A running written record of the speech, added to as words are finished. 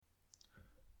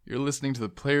You're listening to the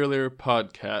Player Layer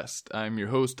podcast. I'm your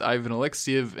host, Ivan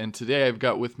Alexiev, and today I've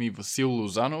got with me Vassil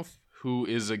Lozanov, who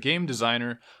is a game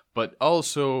designer, but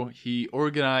also he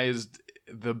organized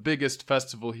the biggest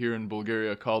festival here in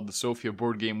Bulgaria called the Sofia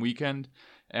Board Game Weekend.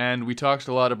 And we talked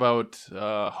a lot about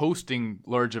hosting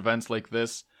large events like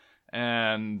this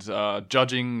and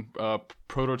judging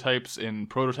prototypes in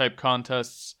prototype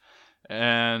contests.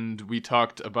 And we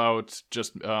talked about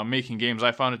just making games.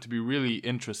 I found it to be really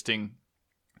interesting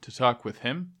to talk with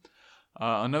him.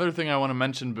 Another thing I want to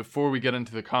mention before we get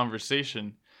into the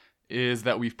conversation is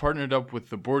that we've partnered up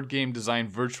with the Board Game Design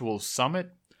Virtual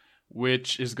Summit,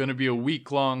 which is going to be a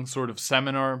week-long sort of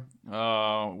seminar,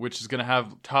 which is going to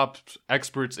have top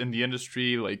experts in the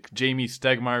industry like Jamie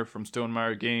Stegmaier from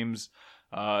Stonemaier Games,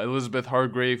 Elizabeth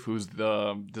Hargrave, who's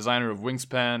the designer of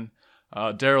Wingspan,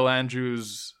 Daryl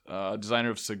Andrews,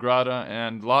 designer of Sagrada,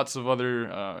 and lots of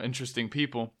other interesting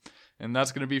people. And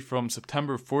that's going to be from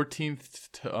September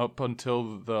 14th up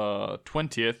until the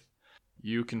 20th.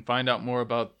 You can find out more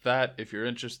about that if you're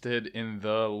interested in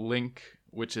the link,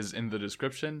 which is in the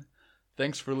description.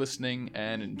 Thanks for listening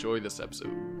and enjoy this episode.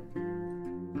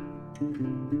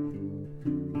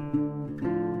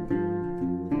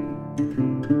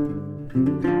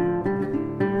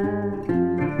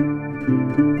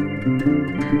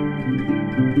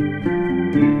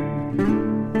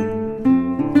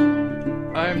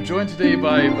 I'm joined today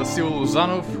by Vassil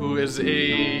Lozanov, who is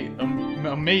an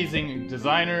amazing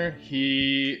designer.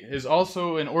 He is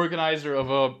also an organizer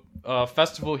of a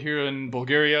festival here in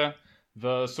Bulgaria,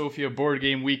 the Sofia Board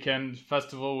Game Weekend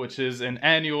Festival, which is an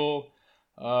annual,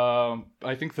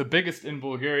 I think the biggest in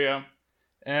Bulgaria.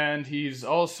 And he's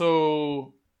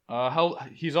also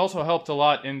helped a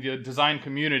lot in the design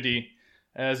community,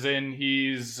 as in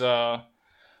he's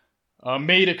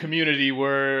made a community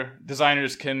where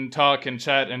designers can talk and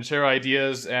chat and share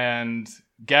ideas and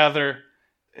gather.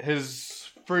 His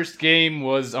first game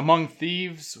was Among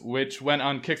Thieves, which went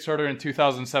on Kickstarter in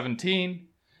 2017.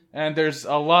 And there's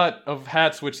a lot of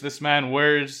hats which this man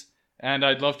wears, and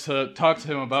I'd love to talk to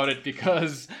him about it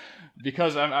because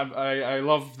I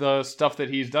love the stuff that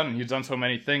he's done. He's done so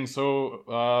many things. So,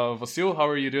 Vassil, how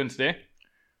are you doing today?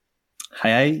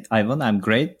 Hi, Ivan. I'm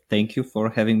great. Thank you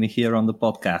for having me here on the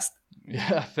podcast.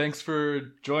 Yeah, thanks for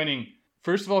joining.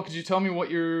 First of all, could you tell me what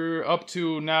you're up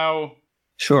to now?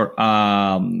 Sure.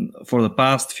 For the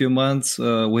past few months,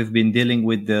 we've been dealing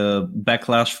with the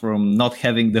backlash from not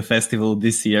having the festival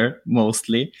this year,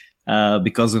 mostly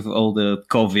because of all the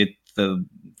COVID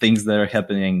things that are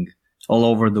happening all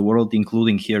over the world,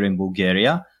 including here in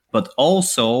Bulgaria, but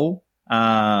also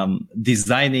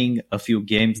designing a few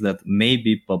games that may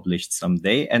be published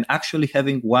someday, and actually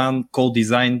having one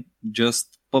co-design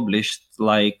just published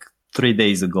like 3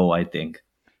 days ago, I think.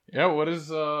 Yeah, what is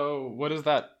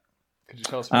that? Could you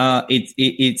tell us more?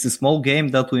 It's a small game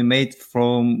that we made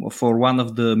for one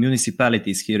of the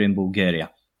municipalities here in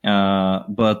Bulgaria.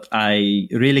 But I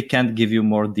really can't give you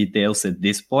more details at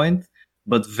this point.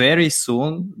 But very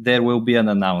soon there will be an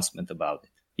announcement about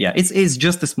it. Yeah, it's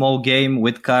just a small game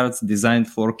with cards designed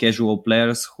for casual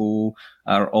players who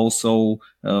are also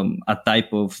a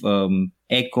type of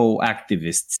eco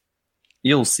activists.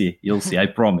 You'll see, I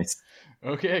promise.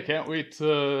 Okay, I can't wait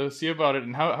to see about it.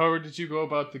 And how did you go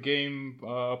about the game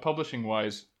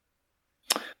publishing-wise?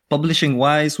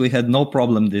 Publishing-wise, we had no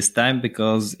problem this time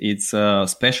because it's a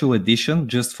special edition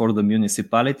just for the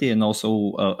municipality and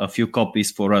also a few copies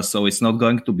for us. So it's not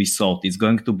going to be sold. It's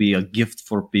going to be a gift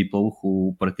for people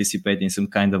who participate in some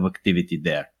kind of activity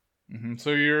there. Mm-hmm.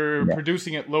 So you're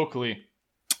producing it locally?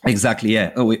 Exactly,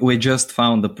 yeah. We just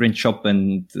found the print shop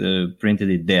and printed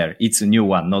it there. It's a new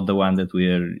one, not the one that we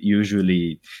are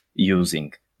usually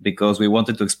using, because we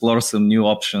wanted to explore some new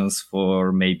options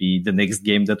for maybe the next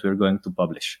game that we're going to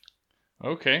publish.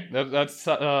 Okay, that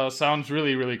sounds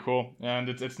really, really cool. And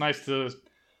it's nice to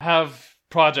have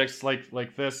projects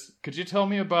like this. Could you tell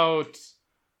me about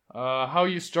how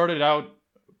you started out,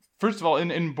 first of all,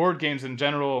 in board games in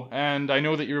general? And I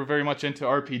know that you're very much into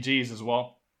RPGs as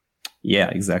well. Yeah,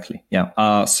 exactly.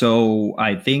 Yeah. So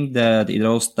I think that it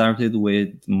all started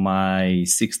with my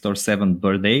 6th or 7th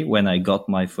birthday when I got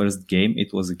my first game.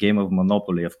 It was a game of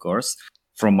Monopoly, of course,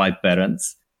 from my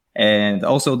parents. And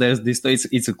also there's this,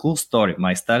 it's a cool story.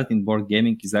 My start in board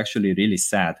gaming is actually really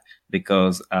sad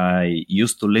because I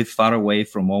used to live far away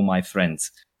from all my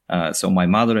friends. So my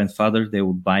mother and father, they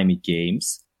would buy me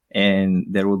games and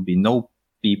there would be no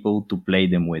people to play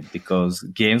them with, because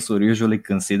games were usually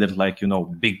considered like,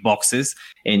 big boxes,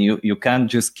 and you can't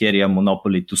just carry a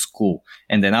Monopoly to school.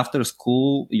 And then after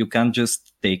school, you can't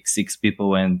just take 6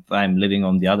 people and I'm living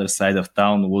on the other side of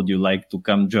town. Would you like to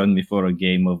come join me for a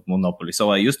game of Monopoly?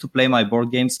 So I used to play my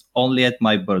board games only at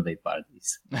my birthday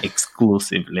parties,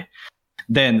 exclusively.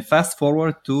 Then fast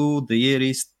forward to the year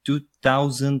is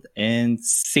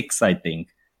 2006, I think,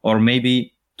 or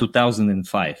maybe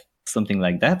 2005, something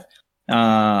like that.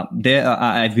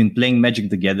 I've been playing Magic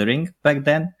the Gathering back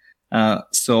then.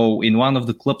 So in one of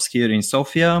the clubs here in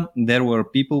Sofia, there were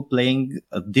people playing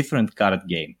a different card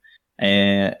game.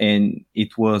 And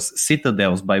it was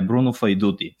Citadels by Bruno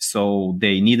Faiduti. So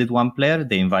they needed one player.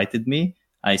 They invited me.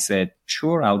 I said,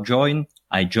 sure, I'll join.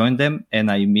 I joined them and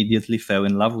I immediately fell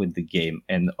in love with the game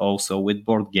and also with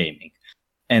board gaming.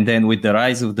 And then with the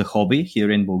rise of the hobby here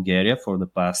in Bulgaria for the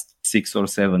past 6 or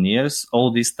 7 years,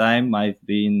 all this time I've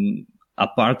been a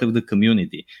part of the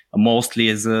community, mostly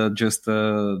as just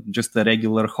a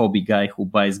regular hobby guy who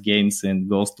buys games and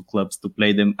goes to clubs to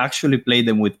play them, actually play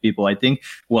them with people. I think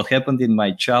what happened in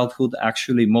my childhood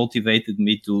actually motivated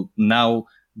me to now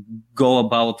go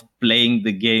about playing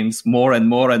the games more and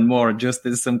more and more, just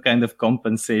as some kind of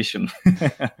compensation.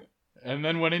 And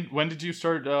then when did you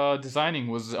start designing?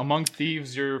 Was Among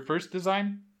Thieves your first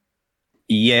design?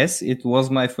 Yes, it was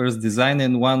my first design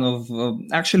and one of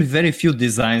actually very few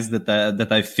designs that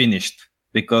I finished,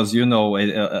 because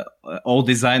all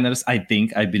designers, I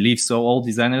believe so, all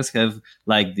designers have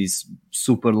like this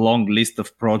super long list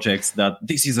of projects that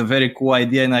this is a very cool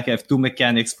idea and I have 2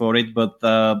 mechanics for it, but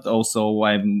also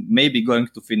I'm maybe going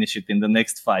to finish it in the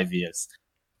next 5 years.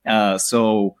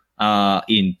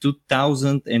 In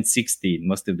 2016,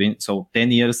 must have been, so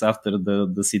 10 years after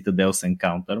the Citadels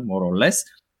encounter, more or less,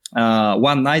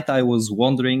 one night I was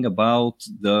wondering about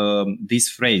this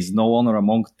phrase, no honor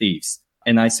among thieves.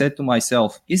 And I said to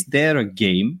myself, is there a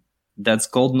game that's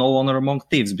called No Honor Among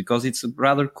Thieves? Because it's a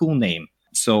rather cool name.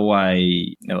 So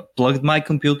I plugged my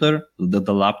computer,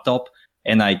 the laptop,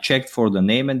 and I checked for the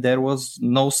name and there was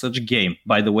no such game.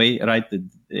 By the way, right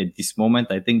at this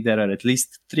moment, I think there are at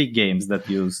least 3 games that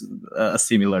use a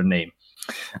similar name.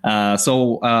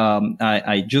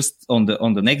 I just on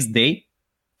the next day,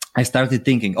 I started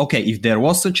thinking, okay, if there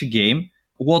was such a game,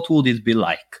 what would it be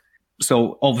like?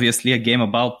 So obviously a game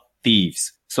about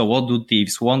thieves. So what do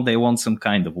thieves want? They want some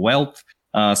kind of wealth.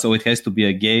 So it has to be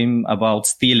a game about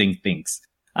stealing things.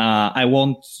 I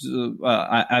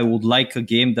would like a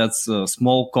game that's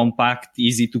small, compact,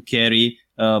 easy to carry,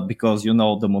 because,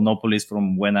 the monopolies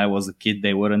from when I was a kid,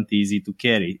 they weren't easy to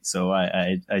carry. So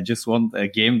I just want a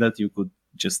game that you could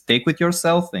just take with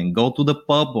yourself and go to the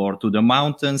pub or to the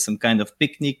mountains, some kind of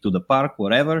picnic, to the park,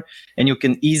 whatever, and you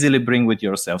can easily bring with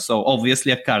yourself. So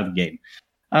obviously a card game.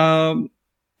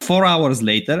 4 hours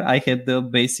later, I had the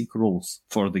basic rules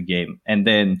for the game. And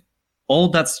then all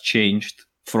that's changed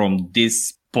from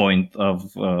this point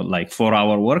of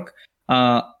 4-hour work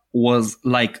was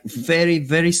like very,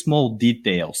 very small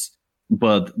details.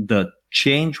 But the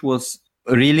change was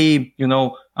really,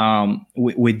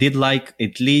 we did like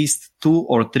at least 200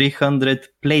 or 300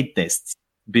 play tests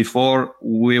before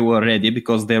we were ready,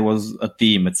 because there was a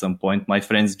team at some point. My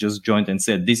friends just joined and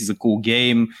said, this is a cool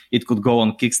game. It could go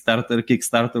on Kickstarter.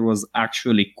 Kickstarter was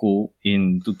actually cool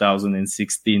in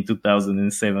 2016,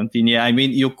 2017. Yeah, I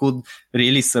mean, you could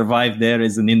really survive there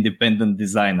as an independent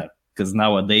designer, because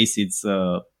nowadays it's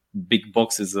big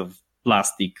boxes of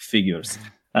plastic figures.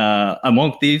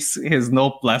 Among Thieves has no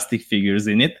plastic figures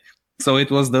in it. So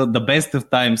it was the best of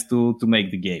times to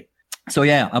make the game. So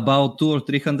yeah, about 200 or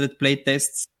 300 play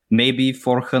tests, maybe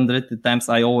 400 at times.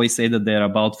 I always say that there are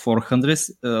about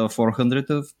 400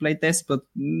 of play tests, but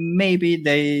maybe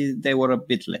they were a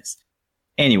bit less.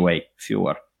 Anyway,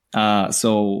 fewer.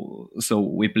 So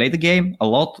we played the game a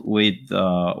lot with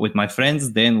my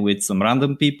friends, then with some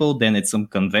random people, then at some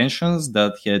conventions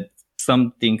that had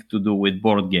something to do with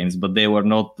board games, but they were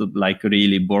not like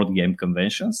really board game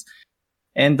conventions.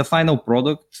 And the final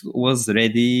product was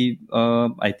ready,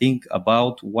 I think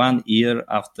about 1 year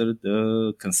after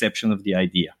the conception of the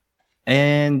idea.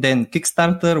 And then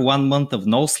Kickstarter, 1 month of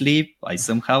no sleep. I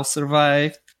somehow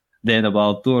survived. Then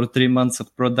about 2 or 3 months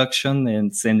of production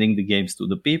and sending the games to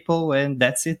the people. And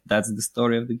that's it. That's the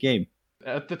story of the game.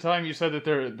 At the time, you said that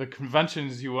the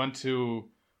conventions you went to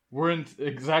weren't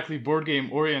exactly board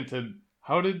game oriented.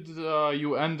 How did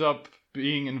you end up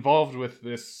being involved with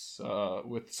this,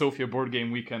 with Sofia Board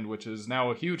Game Weekend, which is now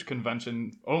a huge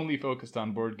convention only focused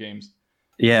on board games?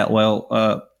 Yeah, well,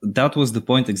 that was the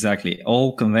point exactly.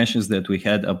 All conventions that we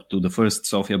had up to the first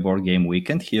Sofia Board Game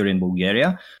Weekend here in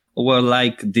Bulgaria were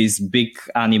like this big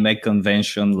anime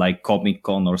convention like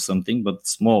Comic-Con or something, but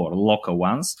smaller, local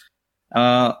ones,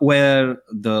 where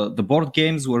the board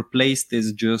games were placed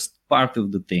as just part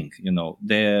of the thing.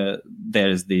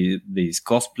 There's these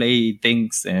cosplay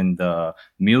things and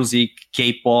music,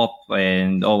 K-pop,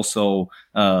 and also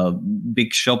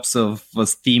big shops of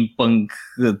steampunk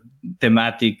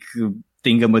thematic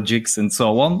thingamajigs and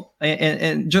so on,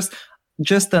 and just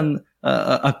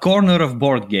a corner of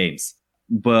board games.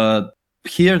 But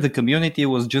here the community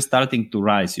was just starting to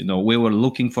rise. We were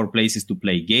looking for places to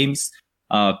play games.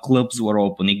 Clubs were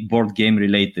opening, board game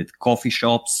related coffee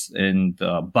shops and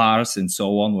bars and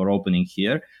so on were opening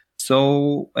here.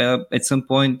 So at some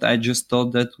point I just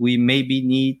thought that we maybe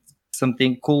need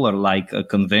something cooler, like a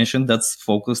convention that's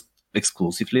focused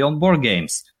exclusively on board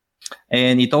games.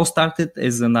 And it all started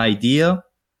as an idea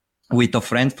with a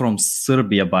friend from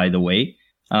Serbia, by the way.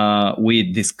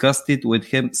 We discussed it with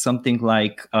him, something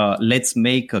like, let's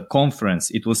make a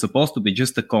conference. It was supposed to be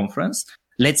just a conference.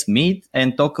 Let's meet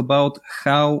and talk about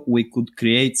how we could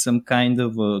create some kind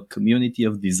of a community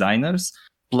of designers,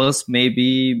 plus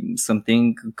maybe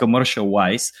something commercial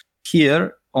wise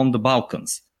here on the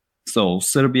Balkans. So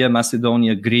Serbia,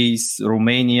 Macedonia, Greece,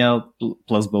 Romania,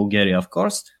 plus Bulgaria, of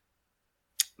course.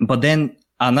 But then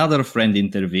another friend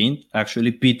intervened,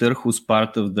 actually Peter, who's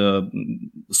part of the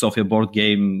Sofia Board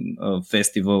Game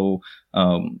Festival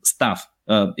staff.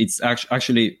 It's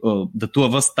actually the two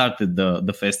of us started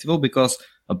the festival, because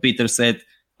Peter said,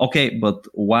 okay, but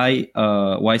why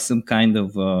some kind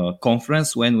of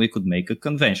conference when we could make a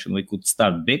convention? We could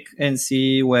start big and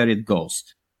see where it goes.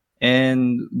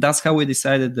 And that's how we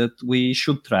decided that we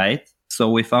should try it. So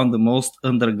we found the most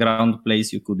underground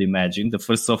place you could imagine. The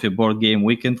first Sofia Board Game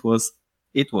Weekend was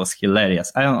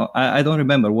hilarious. I don't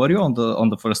remember. Were you on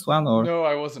the first one, or? No,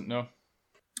 I wasn't. No.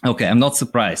 Okay, I'm not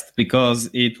surprised, because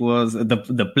it was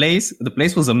the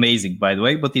place was amazing, by the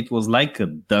way, but it was like a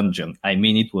dungeon. I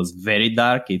mean, it was very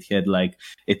dark. It had like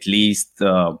at least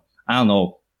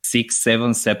 6,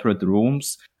 7 separate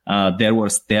rooms. There were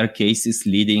staircases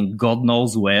leading God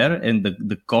knows where, and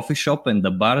the coffee shop and the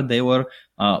bar, they were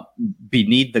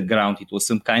beneath the ground. It was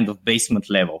some kind of basement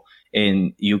level.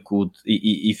 And you could,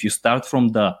 if you start from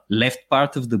the left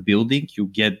part of the building, you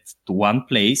get to one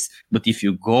place. But if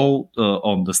you go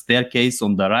on the staircase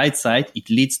on the right side, it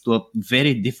leads to a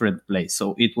very different place.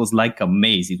 So it was like a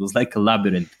maze. It was like a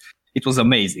labyrinth. It was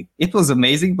amazing.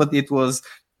 But it was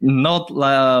not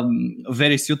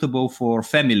very suitable for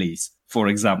families, for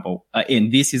example.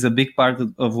 And this is a big part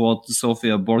of what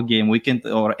Sofia Board Game Weekend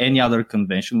or any other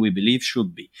convention we believe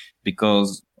should be.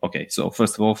 Because, okay, so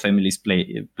first of all, families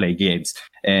play games.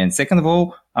 And second of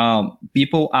all,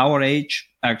 people our age,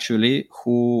 actually,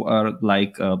 who are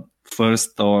like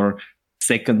first or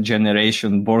second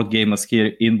generation board gamers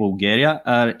here in Bulgaria,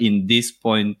 are in this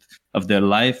point of their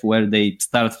life where they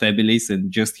start families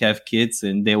and just have kids,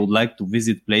 and they would like to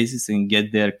visit places and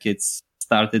get their kids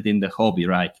started in the hobby,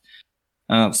 right?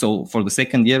 So for the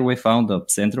second year, we found a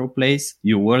central place.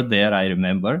 You were there, I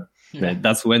remember. Yeah.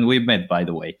 That's when we met, by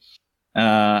the way.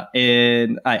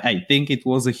 And I think it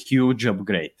was a huge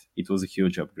upgrade.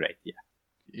 Yeah.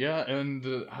 Yeah,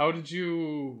 and how did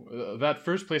you, that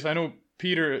first place, I know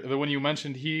Peter, the one you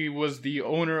mentioned, he was the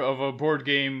owner of a board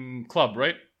game club,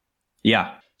 right?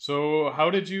 Yeah. So how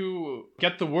did you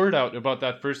get the word out about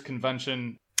that first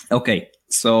convention? Okay,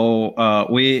 so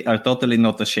we are totally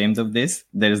not ashamed of this.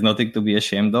 There is nothing to be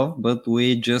ashamed of, but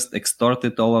we just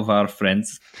extorted all of our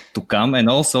friends to come and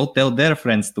also tell their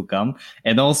friends to come.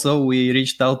 And also we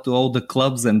reached out to all the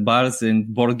clubs and bars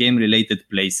and board game related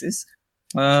places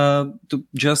to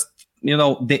just,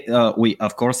 we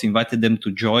of course invited them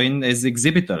to join as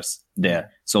exhibitors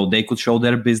there. So they could show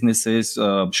their businesses,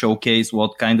 showcase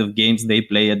what kind of games they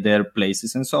play at their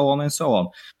places and so on and so on.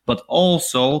 But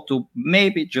also to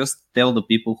maybe just tell the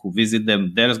people who visit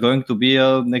them, there's going to be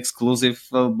an exclusive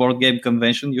board game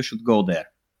convention. You should go there.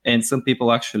 And some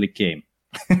people actually came.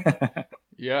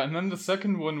 Yeah, and then the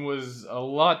second one was a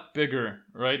lot bigger,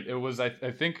 right? It was, I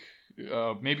think,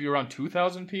 maybe around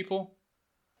 2,000 people.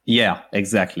 Yeah,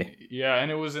 exactly. Yeah, and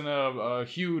it was in a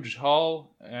huge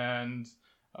hall, and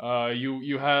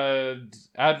you had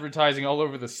advertising all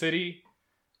over the city.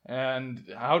 And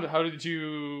how did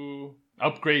you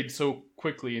upgrade so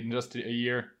quickly in just a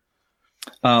year?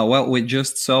 Well, we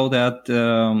just saw that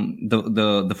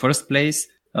the first place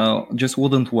just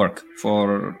wouldn't work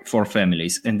for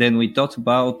families, and then we thought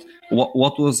about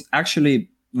what was actually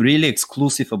really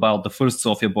exclusive about the first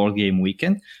Sofia Board Game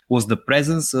Weekend was the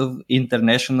presence of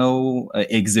international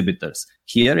exhibitors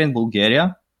here in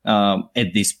Bulgaria.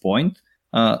 At this point,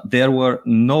 there were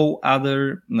no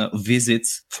other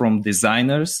visits from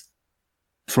designers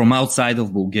from outside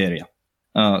of Bulgaria.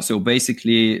 So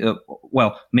basically,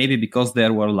 maybe because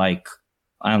there were like,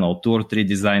 I don't know, 2 or 3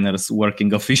 designers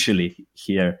working officially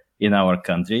here in our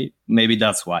country. Maybe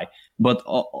that's why. But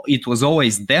it was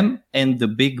always them and the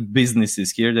big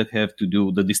businesses here that have to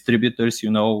do, the distributors,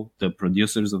 the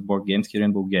producers of board games here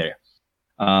in Bulgaria.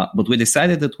 But we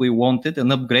decided that we wanted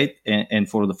an upgrade. And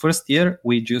for the first year,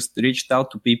 we just reached out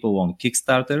to people on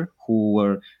Kickstarter who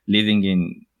were living in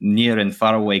near and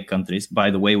far away countries.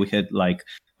 By the way, we had like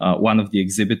one of the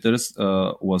exhibitors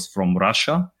was from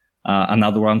Russia,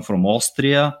 another one from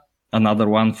Austria, another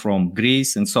one from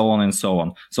Greece, and so on and so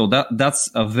on. So that's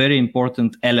a very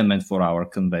important element for our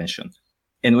convention.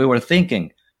 And we were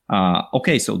thinking,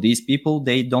 okay, so these people,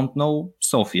 they don't know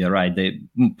Sofia, right? They've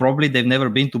never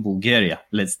been to Bulgaria.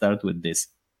 Let's start with this.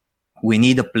 We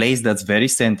need a place that's very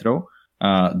central,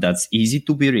 that's easy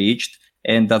to be reached,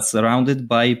 and that's surrounded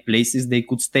by places they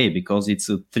could stay because it's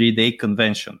a 3-day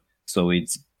convention. So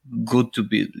it's good to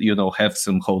be, have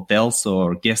some hotels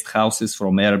or guest houses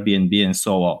from Airbnb and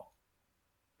so on.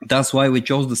 That's why we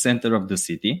chose the center of the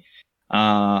city.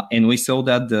 And we saw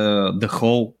that the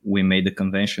hall we made the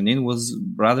convention in was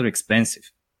rather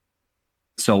expensive.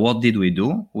 So what did we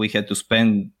do? We had to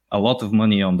spend a lot of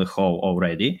money on the hall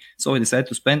already. So we decided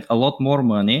to spend a lot more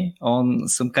money on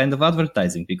some kind of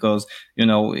advertising because,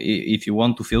 if you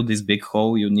want to fill this big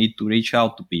hall, you need to reach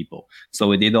out to people. So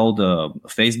we did all the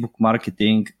Facebook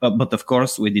marketing, but of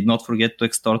course we did not forget to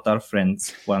extort our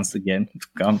friends once again to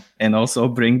come and also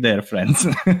bring their friends.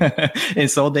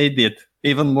 And so they did.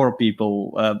 Even more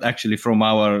people, actually from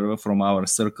our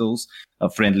circles,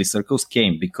 friendly circles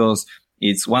came because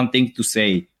it's one thing to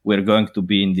say we're going to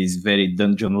be in this very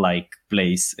dungeon-like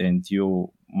place and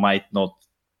you might not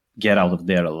get out of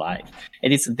there alive.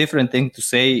 And it's a different thing to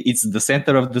say it's the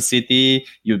center of the city.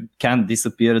 You can't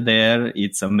disappear there.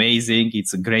 It's amazing.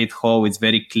 It's a great hall. It's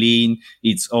very clean.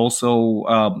 It's also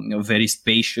very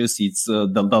spacious. It's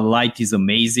the light is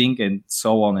amazing and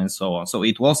so on and so on. So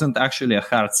it wasn't actually a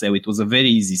hard sell. It was a very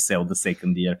easy sell the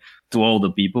second year to all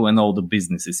the people and all the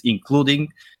businesses, including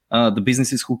the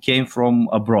businesses who came from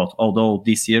abroad. Although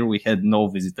this year we had no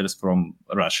visitors from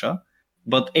Russia.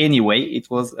 But anyway,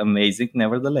 it was amazing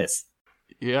nevertheless.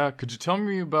 Yeah, could you tell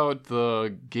me about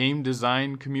the game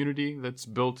design community that's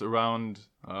built around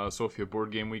Sofia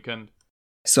Board Game Weekend?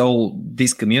 So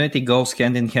this community goes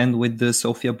hand in hand with the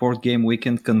Sofia Board Game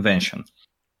Weekend convention.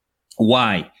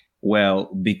 Why?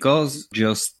 Well, because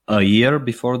just a year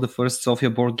before the first Sofia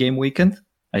Board Game Weekend,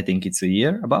 I think it's a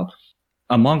year about,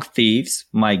 Among Thieves,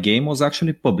 my game was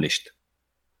actually published.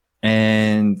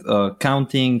 And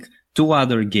counting 2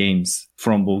 other games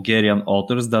from Bulgarian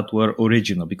authors that were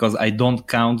original, because I don't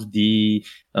count the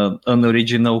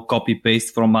unoriginal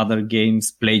copy-paste from other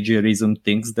games, plagiarism,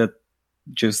 things that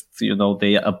just,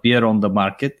 they appear on the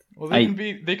market. Well,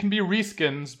 they can be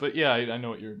reskins, but yeah, I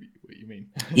know what you mean.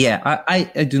 Yeah,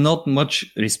 I do not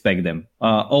much respect them.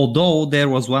 Although there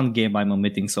was one game I'm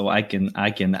omitting, so I can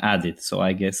add it. So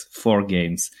I guess 4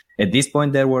 games. At this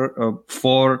point, there were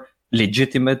 4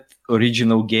 legitimate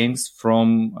original games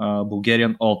from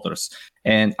Bulgarian authors.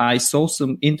 And I saw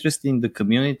some interest in the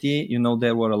community.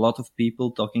 There were a lot of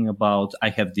people talking about, I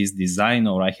have this design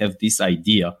or I have this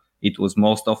idea. It was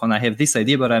most often, I have this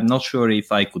idea, but I'm not sure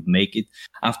if I could make it.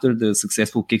 After the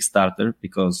successful Kickstarter,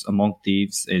 because Among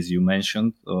Thieves, as you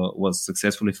mentioned, was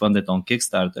successfully funded on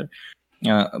Kickstarter,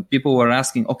 people were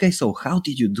asking, okay, so how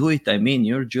did you do it? I mean,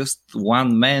 you're just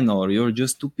one man or you're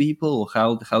just 2 people.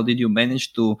 How did you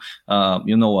manage to,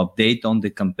 update on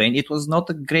the campaign? It was not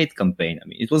a great campaign. I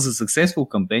mean, it was a successful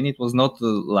campaign. It was not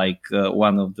like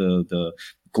one of the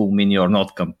cool mini or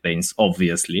not campaigns,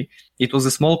 obviously. It was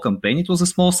a small campaign. It was a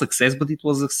small success, but it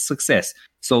was a success.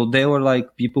 So they were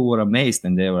like, people were amazed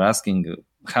and they were asking,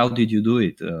 how did you do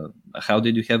it? How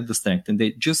did you have the strength? And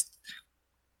they just,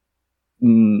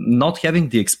 not having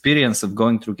the experience of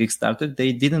going through Kickstarter,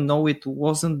 they didn't know it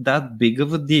wasn't that big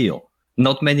of a deal.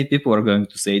 Not many people are going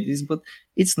to say this, but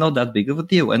it's not that big of a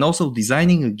deal. And also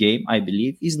designing a game, I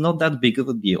believe, is not that big of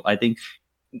a deal. I think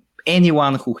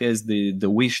anyone who has the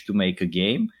wish to make a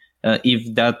game,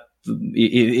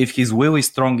 if his will is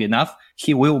strong enough,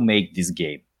 he will make this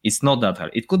game. It's not that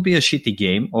hard. It could be a shitty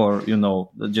game or,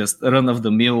 just run of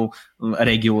the mill,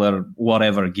 regular,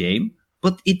 whatever game.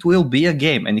 But it will be a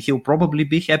game and he'll probably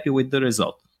be happy with the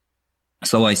result.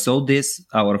 So I saw this,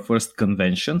 our first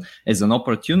convention, as an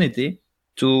opportunity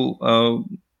to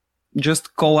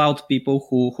just call out people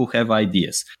who have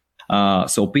ideas.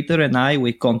 So Peter and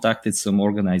we contacted some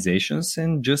organizations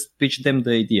and just pitched them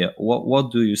the idea.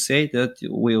 What do you say that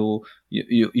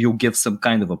you give some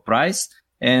kind of a price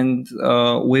and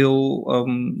we'll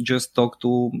just talk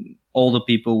to all the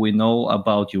people we know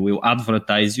about you. We'll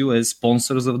advertise you as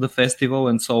sponsors of the festival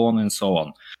and so on and so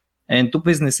on. And two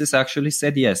businesses actually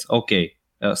said yes. Okay.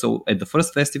 So at the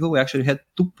first festival, we actually had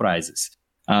two prizes.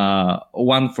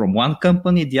 One from one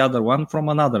company, the other one from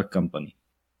another company,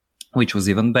 which was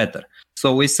even better.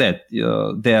 So we said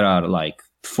there are like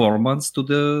 4 months to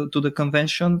the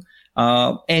convention.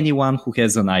 Anyone who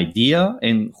has an idea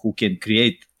and who can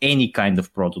create any kind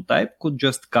of prototype could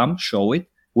just come, show it.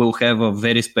 We'll have a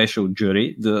very special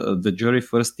jury. The jury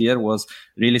first year was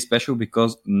really special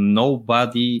because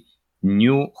nobody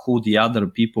knew who the other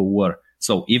people were.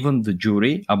 So even the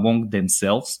jury among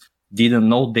themselves didn't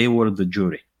know they were the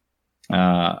jury.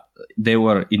 They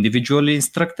were individually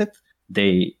instructed.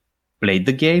 They played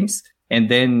the games. And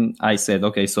then I said,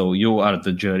 okay, so you are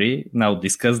the jury. Now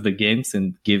discuss the games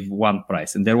and give one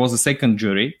prize. And there was a second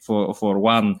jury for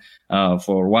one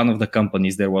of the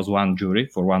companies. There was one jury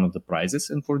for one of the prizes.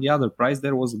 And for the other prize,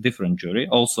 there was a different jury,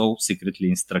 also secretly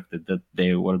instructed that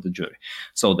they were the jury.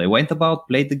 So they went about,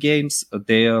 played the games.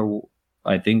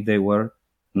 I think they were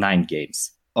 9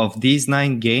 games. Of these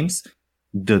 9 games,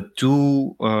 the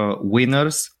 2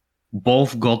 winners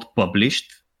both got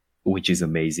published, which is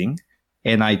amazing.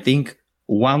 And I think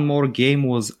one more game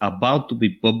was about to be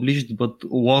published, but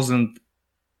wasn't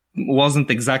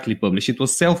exactly published. It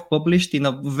was self-published in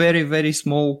a very, very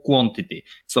small quantity.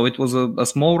 So it was a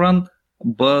small run,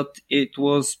 but it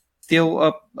was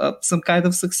still some kind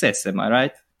of success. Am I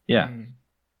right? Yeah.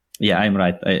 Yeah, I'm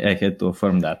right. I had to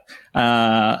affirm that.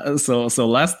 So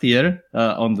last year,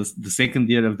 on the second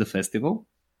year of the festival,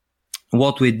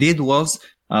 what we did was,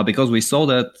 because we saw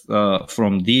that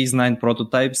from these 9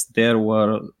 prototypes, there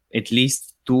were at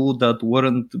least 2 that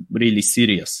weren't really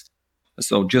serious.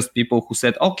 So just people who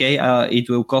said, okay, it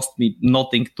will cost me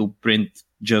nothing to print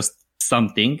just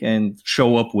something and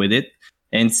show up with it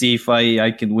and see if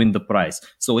I can win the prize.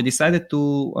 So we decided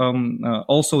to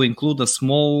also include a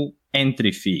small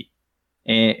entry fee.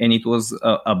 And it was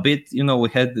a bit, we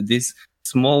had this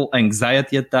small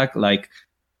anxiety attack, like,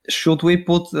 should we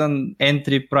put an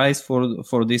entry price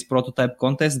for this prototype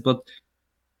contest? But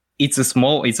it's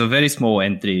a very small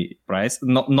entry price,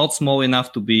 not small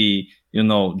enough to be,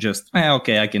 just,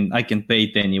 okay, I can pay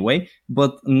it anyway,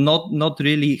 but not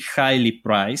really highly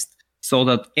priced, so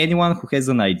that anyone who has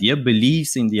an idea,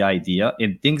 believes in the idea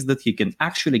and thinks that he can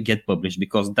actually get published,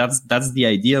 because that's the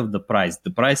idea of the prize. The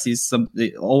prize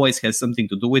it always has something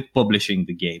to do with publishing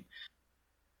the game.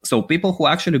 So people who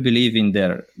actually believe in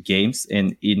their games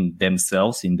and in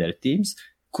themselves, in their teams,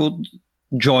 could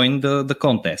join the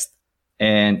contest.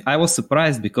 And I was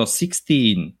surprised because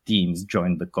 16 teams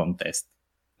joined the contest.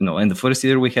 And the first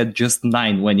year we had just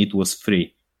 9 when it was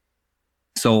free.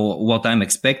 So what I'm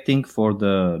expecting for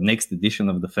the next edition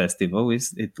of the festival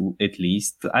is at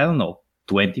least,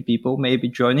 20 people maybe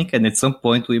joining. And at some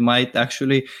point we might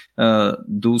actually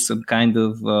do some kind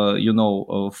of,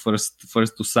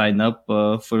 first to sign up,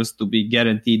 first to be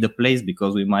guaranteed a place,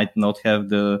 because we might not have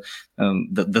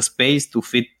the space to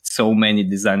fit so many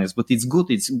designers. But it's good.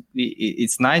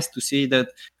 It's nice to see that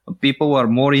people are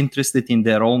more interested in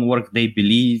their own work. They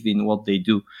believe in what they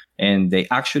do and they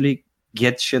actually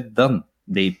get shit done.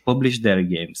 They publish their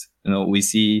games. We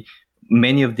see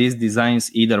many of these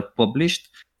designs either published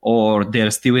or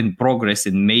they're still in progress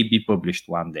and may be published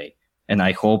one day. And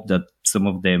I hope that some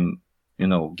of them,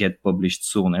 get published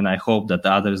soon. And I hope that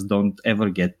others don't ever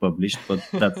get published, but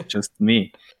that's just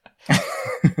me.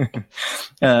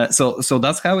 So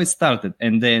that's how it started.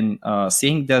 And then,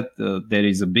 seeing that there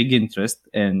is a big interest,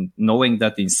 and knowing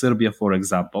that in Serbia, for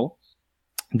example,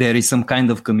 there is some kind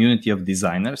of community of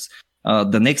designers,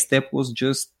 the next step was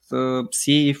just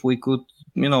see if we could,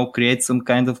 create some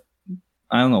kind of,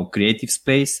 creative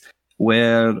space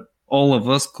where all of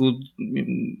us could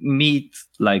meet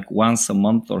like once a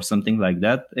month or something like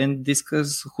that and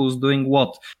discuss who's doing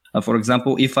what. For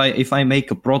example, if I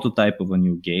make a prototype of a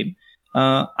new game,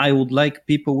 I would like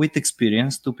people with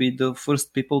experience to be the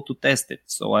first people to test it.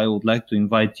 So I would like to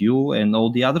invite you and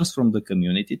all the others from the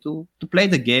community to play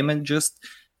the game and just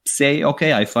say,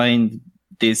 okay, I find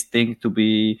this thing to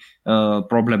be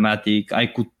problematic.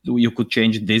 You could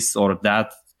change this or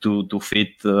that to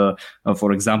fit,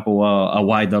 for example, a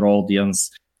wider audience.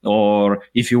 Or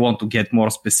if you want to get more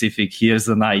specific, here's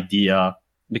an idea.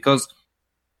 Because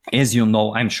as you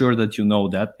know, I'm sure that you know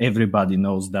that, everybody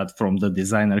knows that from the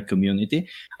designer community,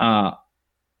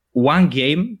 one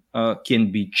game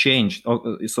can be changed.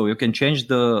 So you can change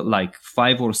the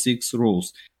 5 or 6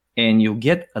 rules and you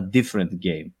get a different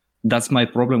game. That's my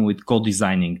problem with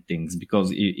co-designing things,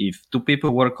 because if 2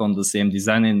 people work on the same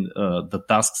design and the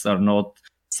tasks are not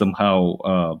somehow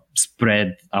spread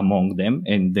among them,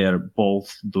 and they're both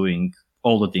doing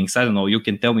all the things. I don't know, you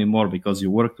can tell me more because you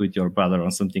worked with your brother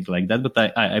on something like that, but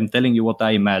I'm telling you what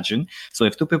I imagine. So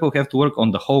if two people have to work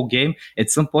on the whole game, at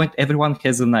some point everyone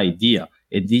has an idea,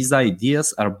 and these ideas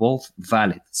are both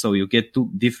valid. So you get two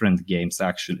different games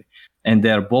actually, and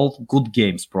they're both good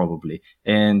games probably.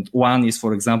 And one is,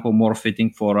 for example, more fitting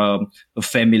for a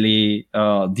family.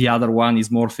 The other one is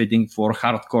more fitting for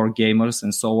hardcore gamers,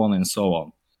 and so on and so on.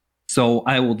 So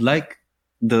I would like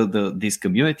this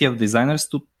community of designers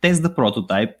to test the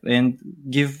prototype and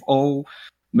give all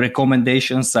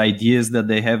recommendations, ideas that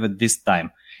they have at this time.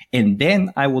 And then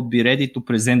I would be ready to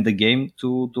present the game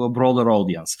to a broader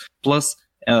audience. Plus,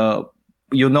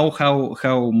 you know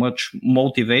how much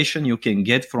motivation you can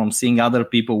get from seeing other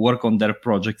people work on their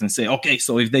projects and say, okay,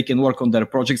 so if they can work on their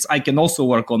projects, I can also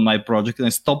work on my project,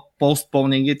 and stop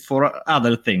postponing it for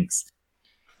other things.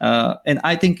 And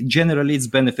I think generally it's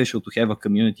beneficial to have a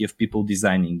community of people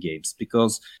designing games,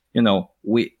 because, you know,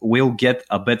 we will get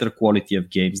a better quality of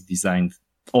games designed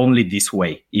only this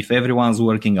way. If everyone's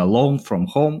working alone from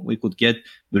home, we could get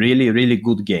really, really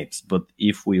good games. But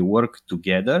if we work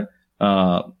together,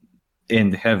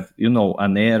 and have, you know,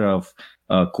 an air of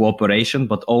cooperation,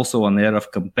 but also an air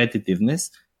of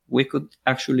competitiveness, we could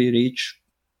actually reach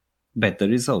better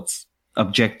results,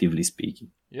 objectively speaking.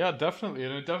 Yeah, definitely,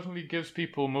 and it definitely gives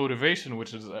people motivation,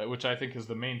 which I think is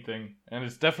the main thing. And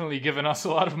it's definitely given us a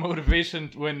lot of motivation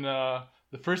when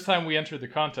the first time we entered the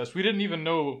contest. We didn't even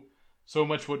know so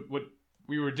much what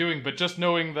we were doing, but just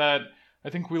knowing that, I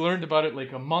think we learned about it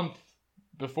like a month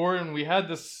before, and we had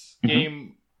this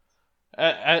game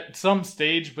at some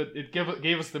stage, but it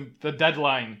gave us the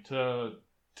deadline to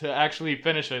actually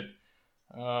finish it.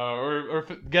 Or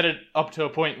get it up to a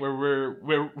point where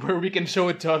we can show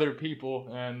it to other people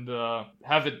and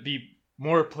have it be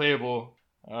more playable.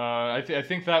 I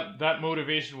think that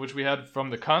motivation which we had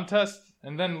from the contest,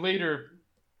 and then later,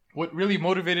 what really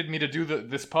motivated me to do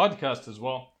this podcast as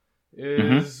well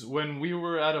is when we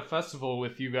were at a festival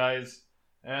with you guys,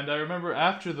 and I remember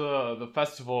after the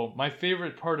festival, my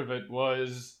favorite part of it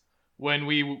was when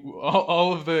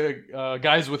all of the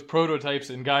guys with prototypes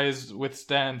and guys with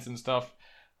stands and stuff.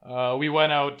 We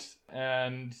went out,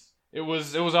 and it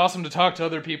was awesome to talk to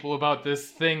other people about this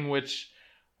thing which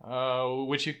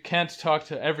you can't talk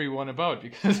to everyone about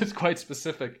because it's quite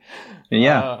specific.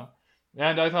 Yeah.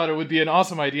 And I thought it would be an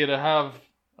awesome idea to have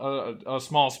a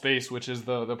small space, which is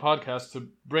the podcast, to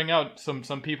bring out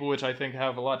some people which I think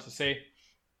have a lot to say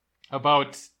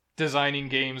about designing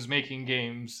games, making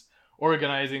games,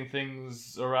 organizing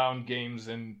things around games,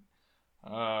 and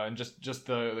just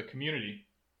the community.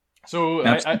 So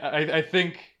I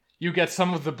think you get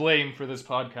some of the blame for this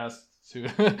podcast to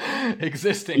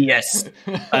existing. Yes,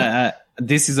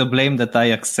 this is a blame that I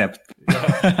accept.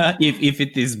 Yeah. if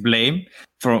it is blame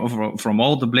from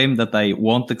all the blame that I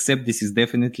won't accept, this is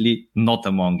definitely not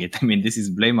among it. I mean, this is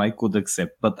blame I could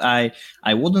accept, but I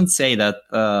wouldn't say that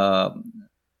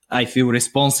I feel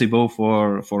responsible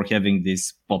for having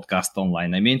this podcast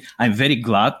online. I mean, I'm very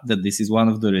glad that this is one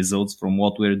of the results from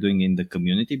what we're doing in the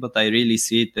community, but I really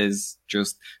see it as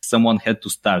just someone had to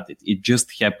start it. It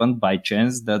just happened by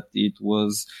chance that it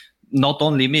was not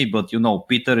only me, but, you know,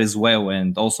 Peter as well.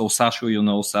 And also Sasho, you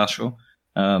know, Sasho.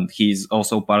 He's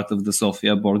also part of the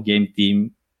Sofia board game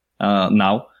team,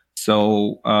 now.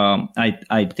 So,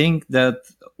 I think that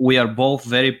we are both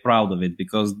very proud of it,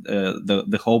 because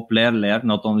the whole player layer,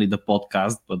 not only the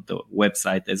podcast, but the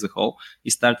website as a whole,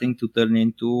 is starting to turn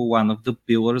into one of the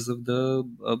pillars of the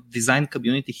design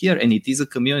community here. And it is a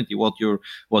community. What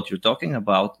you're talking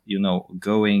about, you know,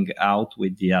 going out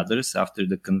with the others after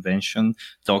the convention,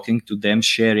 talking to them,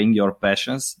 sharing your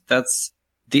passions.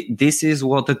 This is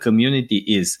what a community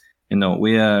is. You know,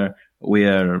 we are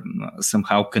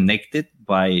somehow connected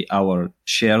by our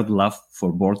shared love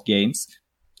for board games,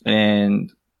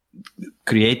 and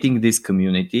creating this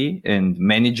community and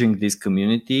managing this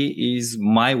community is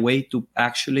my way to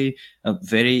actually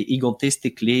very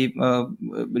egotistically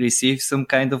receive some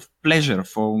kind of pleasure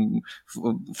from,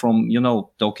 you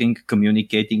know, talking,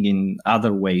 communicating in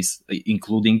other ways,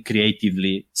 including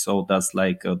creatively. So that's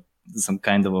like some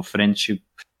kind of a friendship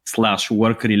 /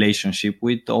 work relationship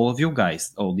with all of you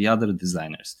guys, all the other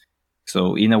designers.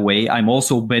 So in a way, I'm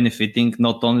also benefiting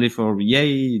not only for,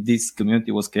 yay, this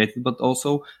community was created, but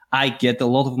also I get a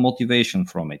lot of motivation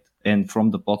from it and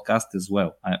from the podcast as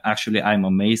well. I'm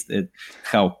amazed at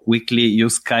how quickly you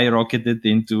skyrocketed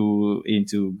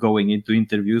into going into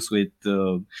interviews with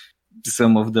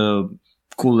some of the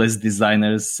coolest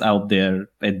designers out there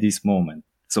at this moment.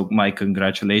 So my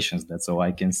congratulations. That's all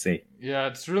I can say. Yeah,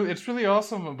 it's really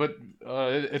awesome, but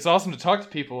it's awesome to talk to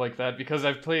people like that because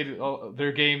I've played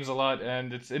their games a lot,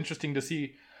 and it's interesting to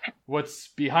see what's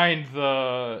behind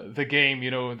the game.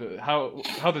 You know,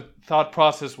 how the thought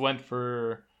process went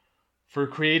for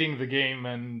creating the game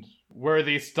and where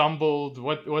they stumbled,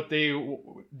 what they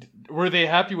were they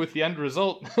happy with the end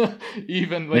result.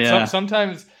 Even like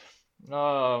sometimes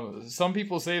some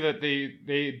people say that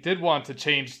they did want to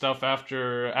change stuff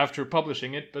after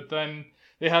publishing it, but then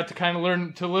they had to kind of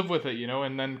learn to live with it, you know,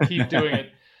 and then keep doing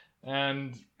it,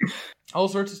 and all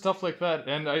sorts of stuff like that.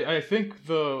 And I think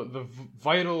the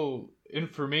vital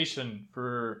information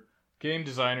for game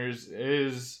designers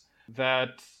is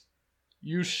that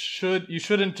you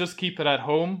shouldn't just keep it at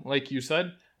home, like you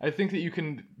said. I think that you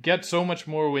can get so much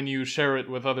more when you share it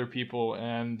with other people,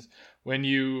 and when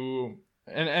you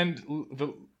and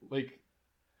the like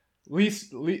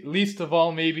least of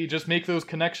all, maybe just make those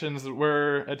connections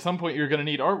where at some point you're going to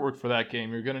need artwork for that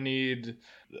game. You're going to need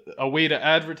a way to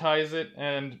advertise it,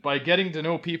 and by getting to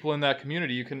know people in that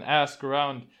community, you can ask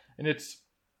around. And it's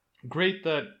great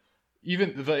that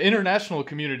even the international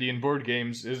community in board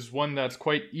games is one that's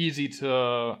quite easy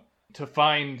to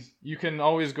find. You can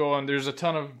always go on. There's a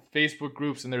ton of Facebook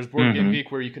groups, and there's Board Game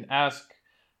Geek where you can ask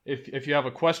if you have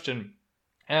a question.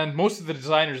 And most of the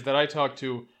designers that I talked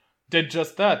to did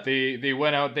just that. They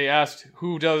went out, they asked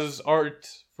who does art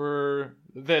for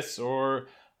this, or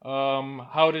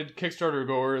how did Kickstarter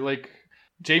go, or like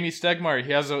Jamie Stegmaier,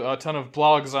 he has a ton of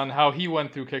blogs on how he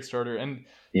went through Kickstarter, and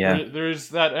there's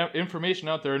that information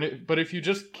out there. But if you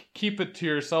just keep it to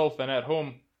yourself and at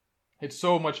home, it's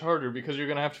so much harder because you're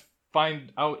gonna have to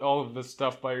find out all of this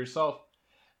stuff by yourself,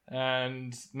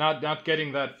 and not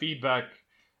getting that feedback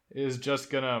is just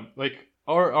gonna, like,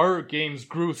 our games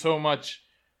grew so much.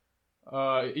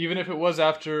 Even if it was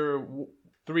after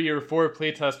 3 or 4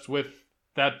 playtests with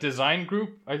that design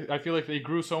group, I feel like they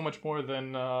grew so much more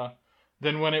than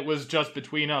when it was just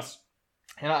between us.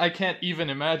 And I can't even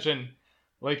imagine,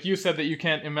 like you said, that you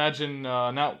can't imagine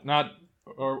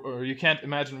or you can't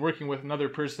imagine working with another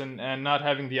person and not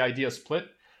having the idea split.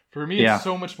 For me, it's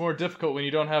so much more difficult when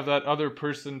you don't have that other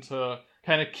person to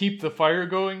kind of keep the fire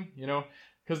going, you know,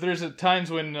 because there's times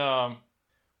when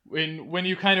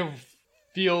you kind of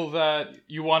feel that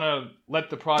you want to let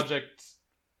the project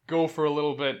go for a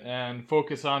little bit and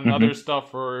focus on other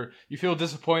stuff, or you feel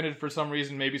disappointed for some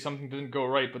reason, maybe something didn't go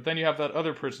right, but then you have that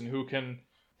other person who can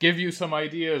give you some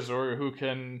ideas, or who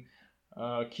can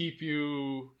keep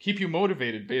you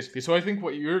motivated, basically. So I think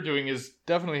what you're doing is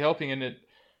definitely helping, and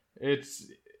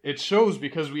it shows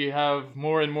because we have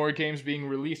more and more games being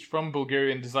released from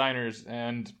Bulgarian designers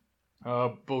and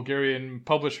Bulgarian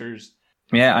publishers.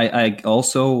 Yeah, I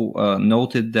also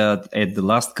noted that at the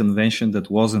last convention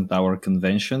that wasn't our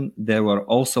convention, there were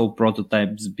also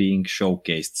prototypes being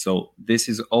showcased. So this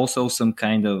is also some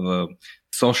kind of a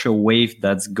social wave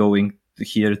that's going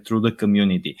here through the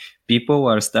community. People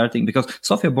are starting, because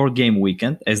Sofia Board Game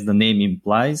Weekend, as the name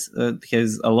implies,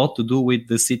 has a lot to do with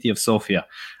the city of Sofia.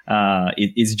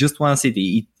 It's just one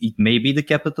city. It may be the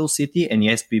capital city, and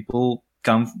yes, people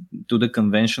come to the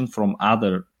convention from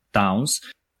other towns.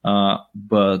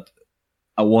 But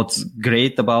what's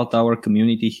great about our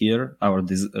community here, our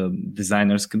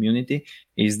designers community,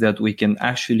 is that we can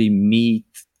actually meet,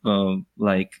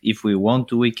 like if we want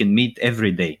to, we can meet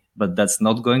every day. But that's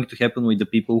not going to happen with the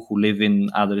people who live in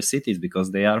other cities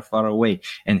because they are far away.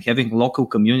 And having local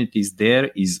communities there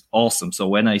is awesome. So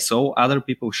when I saw other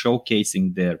people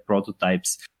showcasing their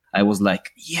prototypes, I was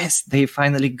like, yes, they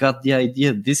finally got the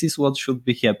idea. This is what should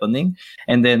be happening.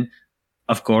 And then,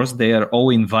 of course, they are all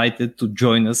invited to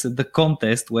join us at the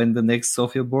contest when the next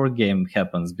Sofia board game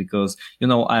happens, because, you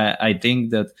know, I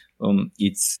think that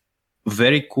it's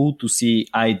very cool to see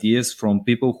ideas from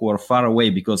people who are far away,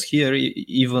 because here,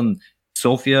 even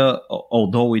Sofia,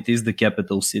 although it is the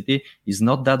capital city, is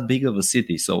not that big of a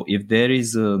city. So if there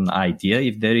is an idea,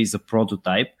 if there is a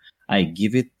prototype, I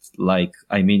give it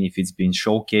if it's been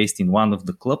showcased in one of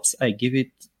the clubs, I give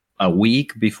it a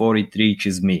week before it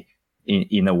reaches me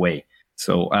in a way.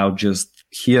 So I'll just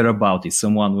hear about it.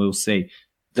 Someone will say,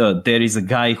 there is a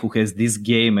guy who has this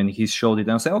game and he showed it.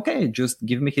 And I'll say, okay, just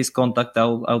give me his contact.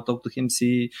 I'll talk to him,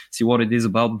 see what it is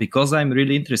about, because I'm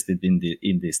really interested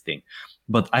in this thing.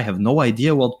 But I have no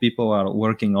idea what people are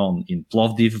working on in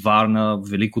Plovdiv, Varna,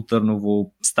 Veliko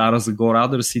Trnovo, Stara Zagora,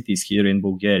 other cities here in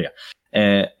Bulgaria.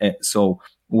 So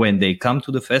when they come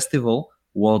to the festival,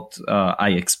 what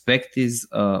I expect is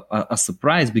a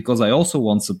surprise, because I also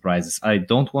want surprises. I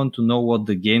don't want to know what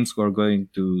the games who are going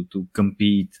to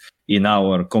compete in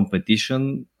our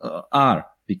competition are,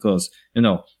 because, you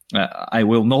know, I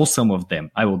will know some of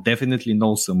them. I will definitely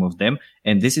know some of them.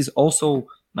 And this is also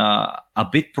a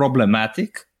bit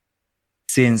problematic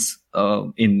since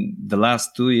in the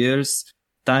last 2 years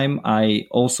time, I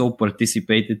also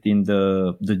participated in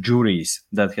the juries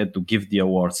that had to give the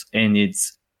awards. And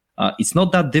it's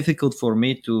not that difficult for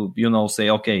me to, say,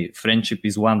 okay, friendship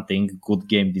is one thing, good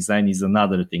game design is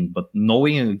another thing. But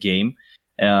knowing a game,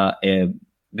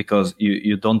 because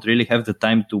you don't really have the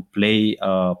time to play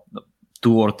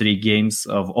 2 or 3 games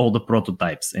of all the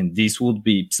prototypes. And this would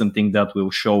be something that will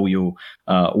show you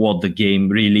what the game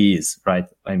really is, right?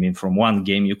 I mean, from one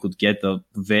game, you could get a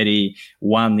very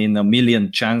 1 in a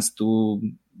million chance to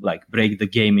like break the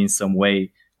game in some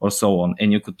way or so on.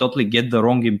 And you could totally get the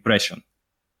wrong impression.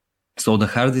 So the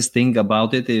hardest thing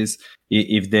about it is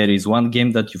if there is one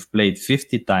game that you've played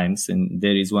 50 times and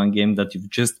there is one game that you've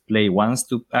just played once,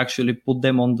 to actually put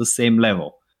them on the same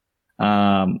level.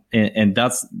 And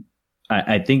that's,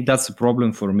 I think that's a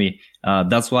problem for me.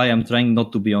 That's why I'm trying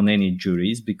not to be on any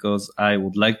juries, because I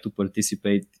would like to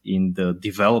participate in the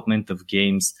development of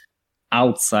games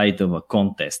outside of a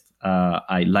contest.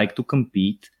 I like to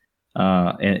compete.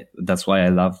 And that's why I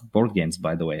love board games,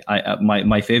 by the way.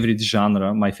 My favorite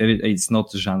genre, it's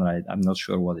not a genre. I'm not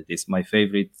sure what it is. My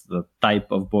favorite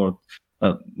type of board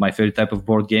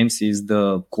games is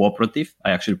the cooperative.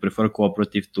 I actually prefer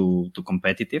cooperative to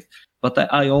competitive, but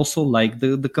I also like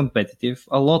the competitive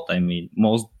a lot. I mean,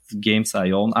 most games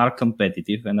I own are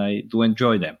competitive and I do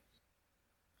enjoy them.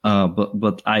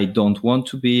 But I don't want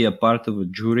to be a part of a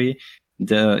jury,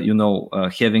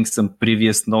 having some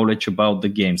previous knowledge about the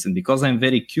games. And because I'm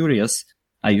very curious,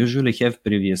 I usually have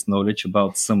previous knowledge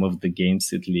about some of the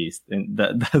games at least. And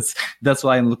that's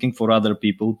why I'm looking for other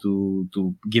people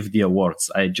to give the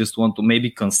awards. I just want to maybe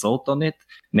consult on it.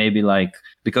 Maybe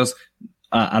because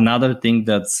another thing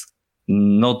that's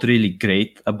not really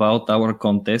great about our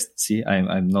contest. See,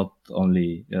 I'm not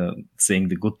only saying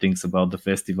the good things about the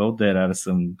festival. There are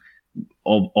some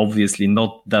obviously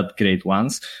not that great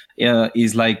ones.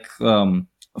 Is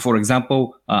for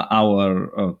example,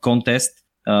 our contest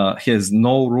has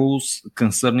no rules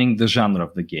concerning the genre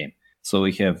of the game. So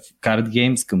we have card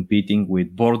games competing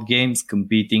with board games,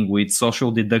 competing with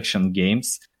social deduction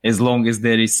games. As long as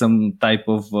there is some type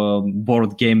of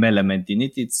board game element in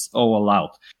it, it's all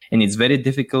allowed. And it's very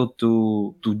difficult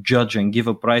to judge and give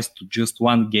a prize to just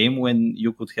one game when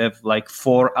you could have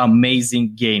 4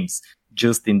 amazing games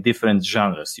just in different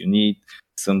genres. You need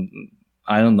some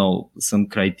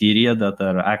criteria that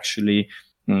are actually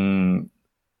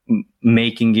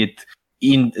making it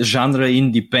in genre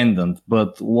independent.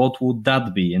 But what would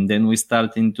that be? And then we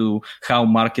start into how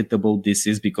marketable this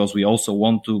is, because we also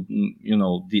want to,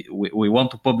 we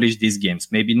want to publish these games.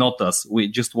 Maybe not us. We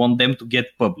just want them to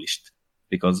get published,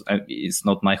 because it's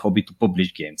not my hobby to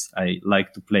publish games. I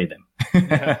like to play them.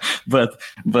 Yeah. but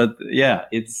yeah,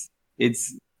 it's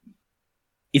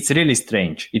really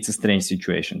strange. It's a strange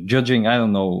situation. Judging, I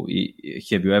don't know,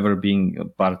 have you ever been a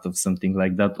part of something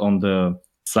like that on the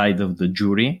side of the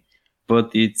jury?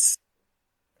 But it's...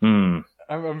 I'm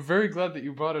very glad that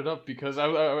you brought it up, because I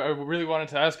really wanted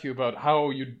to ask you about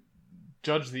how you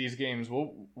judge these games.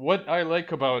 Well, what I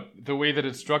like about the way that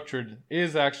it's structured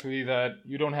is actually that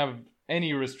you don't have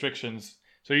any restrictions.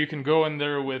 So you can go in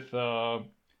there with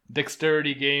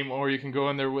dexterity game, or you can go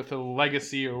in there with a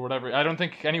legacy or whatever. I don't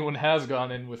think anyone has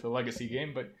gone in with a legacy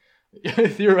game, but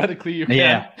theoretically you can.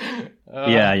 Yeah.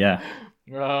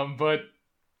 But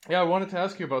yeah, I wanted to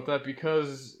ask you about that,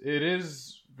 because it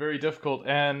is very difficult.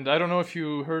 And I don't know if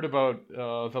you heard about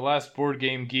the last Board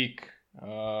Game Geek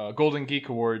Golden Geek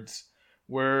Awards,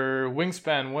 where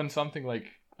Wingspan won something like,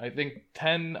 I think,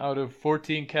 10 out of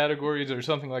 14 categories or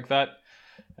something like that.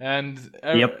 And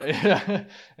yep.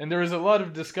 And there was a lot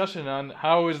of discussion on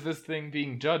how is this thing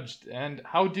being judged, and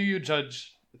how do you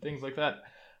judge things like that,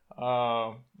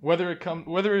 whether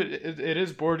it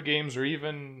is board games or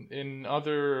even in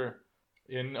other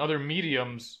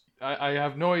mediums. I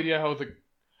have no idea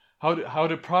how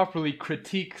to properly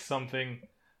critique something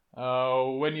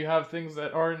when you have things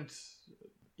that aren't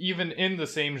even in the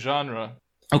same genre.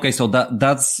 Okay, so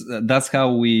that's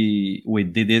how we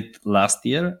did it last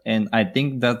year, and I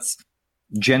think that's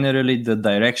generally the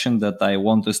direction that I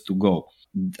want us to go.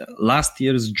 Last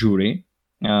year's jury,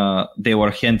 they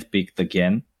were handpicked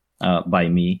again by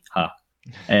me.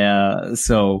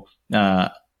 So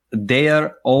they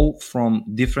are all from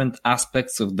different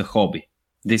aspects of the hobby.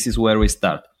 This is where we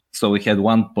start. So we had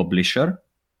one publisher,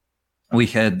 we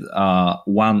had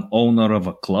one owner of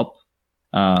a club.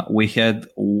 We had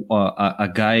a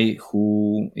guy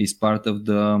who is part of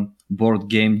the board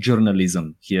game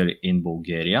journalism here in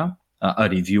Bulgaria, a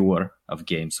reviewer of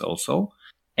games also.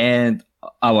 And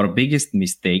our biggest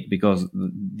mistake, because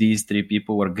these three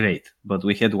people were great, but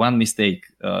we had one mistake,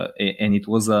 and it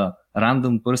was a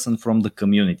random person from the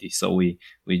community. So we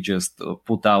just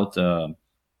put out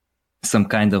some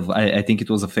kind of, I think it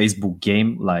was a Facebook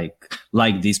game,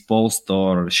 like this post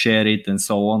or share it and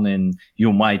so on, and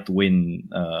you might win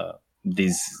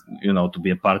this, to be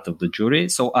a part of the jury.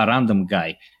 So a random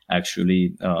guy,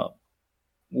 actually,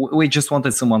 we just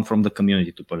wanted someone from the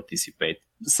community to participate.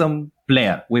 Some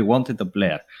player. We wanted a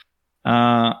player.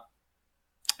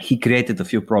 He created a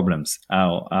few problems.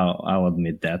 I'll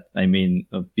admit that. I mean,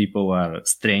 people are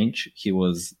strange. He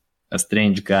was a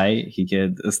strange guy. He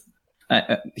had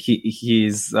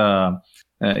his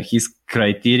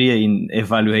criteria in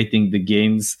evaluating the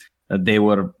games, they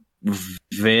were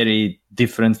very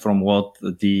different from what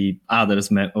the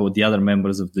other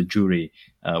members of the jury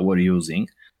were using.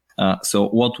 So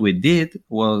what we did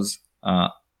was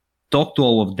talk to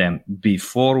all of them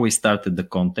before we started the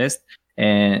contest,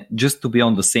 and just to be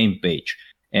on the same page.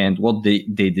 And what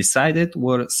they decided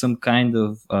were some kind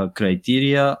of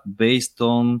criteria based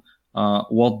on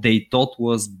what they thought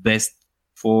was best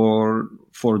for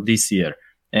this year.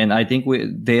 And I think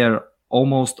they are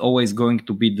almost always going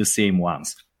to be the same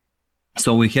ones.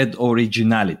 So we had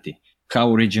originality,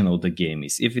 how original the game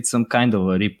is. If it's some kind of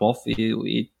a rip-off,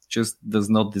 it just does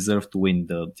not deserve to win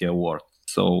the award.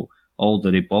 So all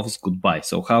the rip-offs, goodbye.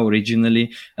 So how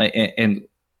originally, and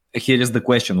here is the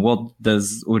question, what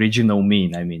does original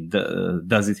mean? I mean,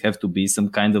 does it have to be some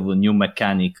kind of a new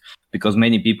mechanic? Because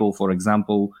many people, for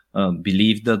example,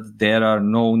 believe that there are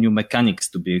no new mechanics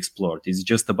to be explored. It's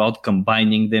just about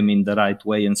combining them in the right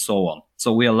way and so on.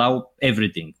 So we allow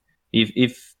everything.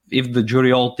 If the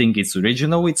jury all think it's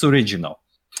original, it's original.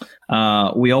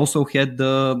 We also had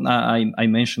I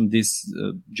mentioned this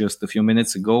just a few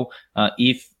minutes ago,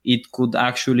 if it could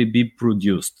actually be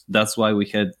produced. That's why we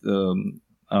had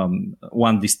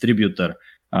one distributor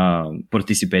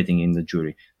participating in the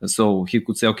jury. So he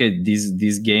could say, okay,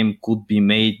 this game could be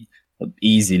made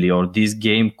easily, or this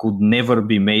game could never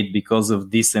be made because of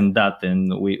this and that.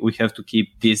 And we have to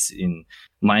keep this in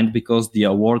mind, because the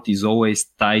award is always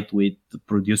tied with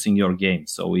producing your game.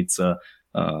 So it's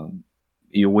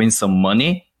you win some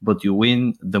money, but you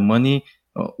win the money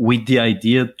with the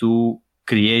idea to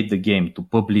create the game, to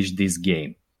publish this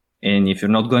game. And if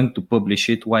you're not going to publish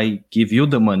it, why give you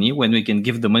the money when we can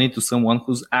give the money to someone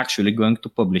who's actually going to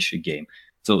publish a game?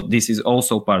 So this is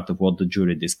also part of what the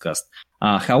jury discussed.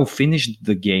 How finished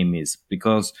the game is,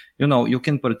 because, you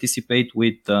can participate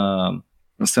with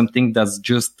something that's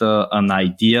just an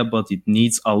idea, but it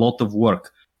needs a lot of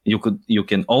work. You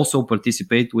can also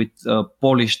participate with a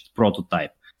polished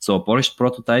prototype. So a polished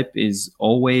prototype is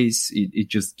always, it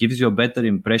just gives you a better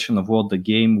impression of what the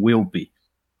game will be.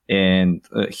 And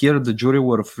here the jury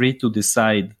were free to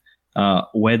decide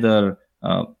whether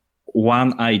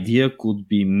one idea could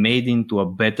be made into a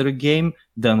better game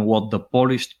than what the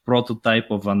polished prototype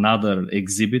of another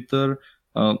exhibitor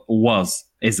was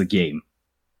as a game.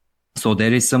 So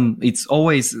there is it's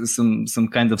always some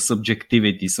kind of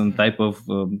subjectivity, some type of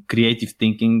creative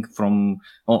thinking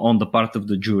on the part of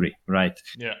the jury, right?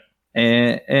 Yeah.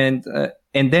 And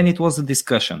then it was a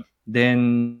discussion.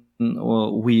 Then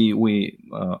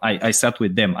I sat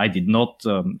with them. I did not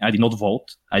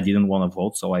vote. I didn't want to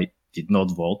vote, so I did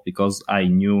not vote, because I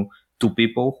knew two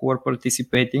people who were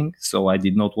participating. So I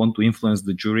did not want to influence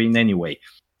the jury in any way.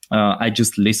 I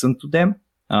just listened to them.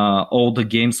 All the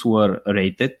games were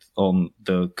rated on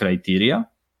the criteria.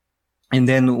 And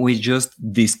then we just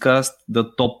discussed the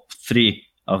top 3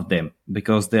 of them,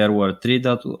 because there were 3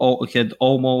 that all had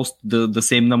almost the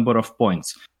same number of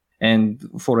points. And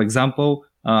for example,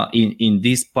 in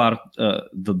this part,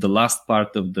 the last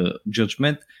part of the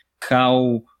judgment,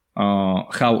 how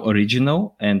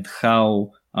original and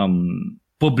how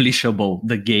publishable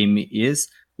the game is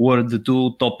were the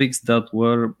 2 topics that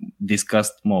were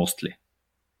discussed mostly.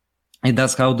 And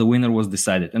that's how the winner was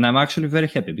decided. And I'm actually very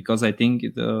happy, because I think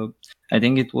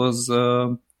it was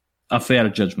a fair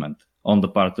judgment on the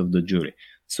part of the jury.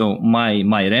 So my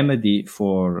remedy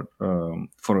for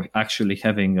actually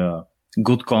having a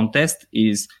good contest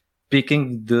is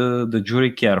picking the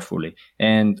jury carefully.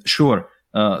 And sure,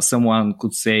 someone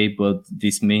could say, but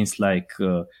this means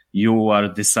you are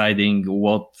deciding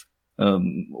what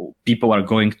people are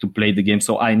going to play the game.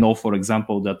 So I know, for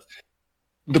example, that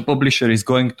the publisher is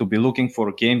going to be looking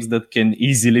for games that can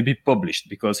easily be published,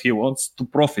 because he wants to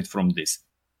profit from this.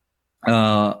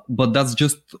 But that's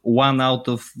just 1 out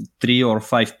of 3 or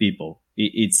 5 people.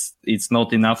 It's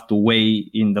not enough to weigh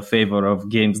in the favor of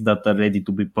games that are ready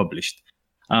to be published.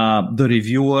 The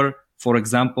reviewer, for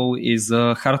example, is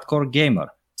a hardcore gamer.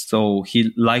 So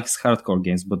he likes hardcore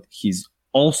games, but he's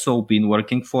also been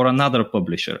working for another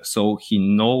publisher. So he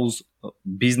knows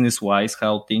business wise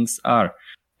how things are,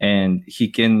 and he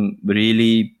can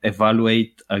really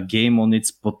evaluate a game on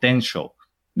its potential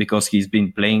because he's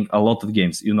been playing a lot of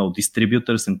games.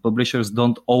 Distributors and publishers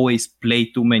don't always play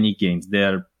too many games.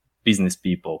 They're business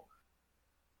people.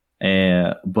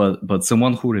 But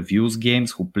someone who reviews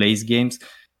games, who plays games,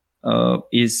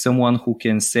 is someone who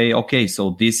can say, okay,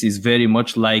 so this is very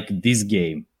much like this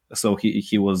game. So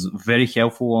he was very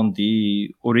helpful on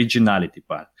the originality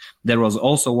part. There was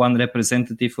also one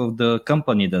representative of the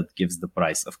company that gives the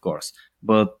price, of course.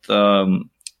 But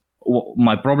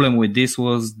my problem with this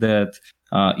was that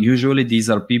usually these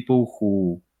are people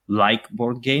who like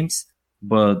board games,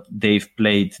 but they've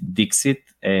played Dixit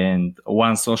and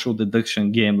one social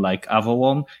deduction game like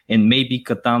Avalon, and maybe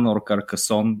Catan or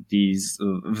Carcassonne, these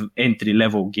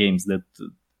entry-level games that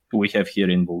we have here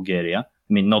in Bulgaria.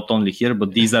 I mean, not only here,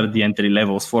 but these are the entry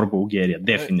levels for Bulgaria,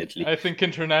 definitely. I think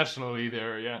internationally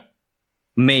there, yeah.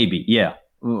 Maybe, yeah.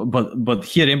 But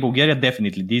here in Bulgaria,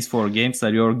 definitely, these 4 games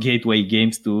are your gateway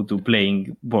games to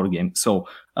playing board games. So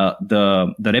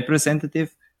the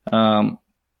representative,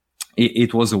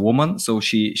 it was a woman, so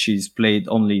she's played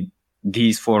only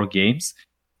these 4 games.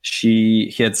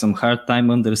 She had some hard time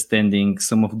understanding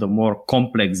some of the more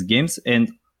complex games,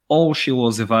 and all she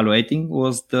was evaluating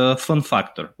was the fun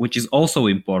factor, which is also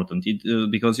important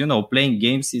because, playing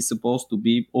games is supposed to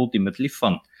be ultimately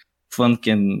fun. Fun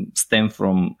can stem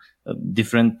from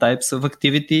different types of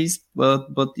activities, but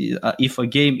if a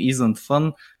game isn't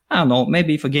fun, I don't know,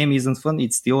 maybe if a game isn't fun,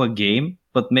 it's still a game,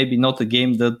 but maybe not a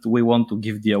game that we want to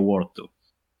give the award to.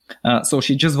 So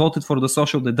she just voted for the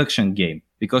social deduction game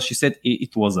because she said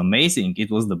it was amazing. It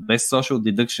was the best social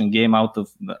deduction game out of,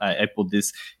 I put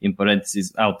this in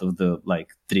parentheses, out of the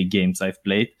 3 games I've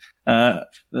played.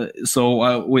 So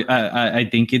I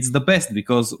think it's the best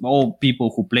because all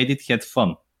people who played it had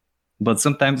fun. But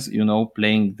sometimes,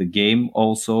 playing the game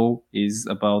also is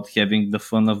about having the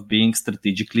fun of being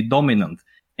strategically dominant.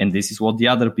 And this is what the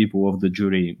other people of the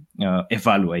jury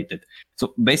evaluated.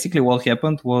 So basically what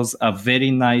happened was a very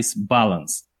nice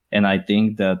balance. And I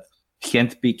think that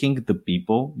handpicking the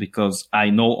people, because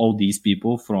I know all these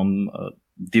people from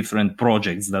different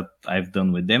projects that I've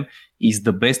done with them, is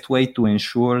the best way to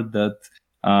ensure that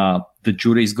the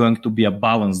jury is going to be a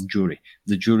balanced jury.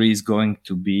 The jury is going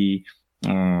to be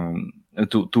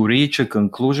to reach a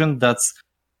conclusion that's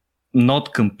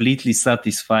not completely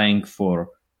satisfying for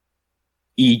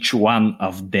each one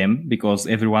of them, because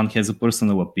everyone has a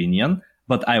personal opinion,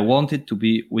 but I want it to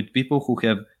be with people who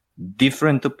have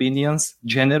different opinions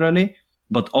generally,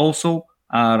 but also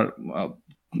are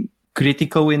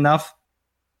critical enough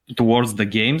towards the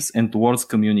games and towards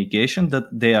communication that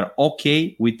they are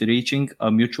okay with reaching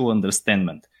a mutual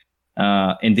understanding.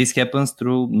 And this happens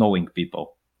through knowing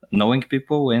people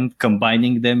and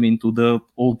combining them into the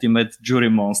ultimate jury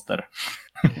monster.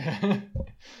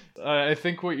 I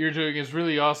think what you're doing is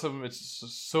really awesome. It's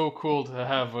so cool to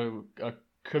have a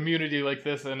community like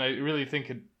this, and I really think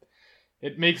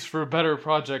it makes for better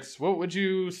projects. What would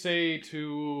you say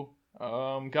to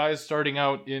guys starting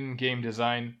out in game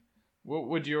design? What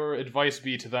would your advice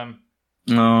be to them?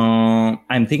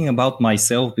 I'm thinking about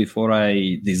myself before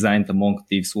I designed Among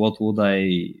Thieves. What would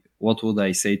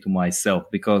I say to myself?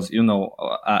 Because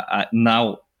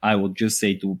now I would just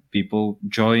say to people,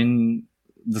 join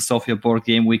the Sofia Board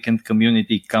Game Weekend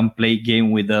community, come play game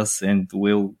with us and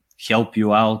we'll help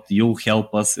you out. You'll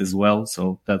help us as well.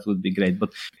 So that would be great.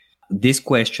 But this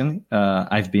question,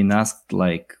 I've been asked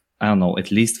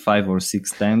at least 5 or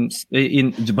 6 times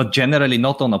but generally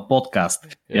not on a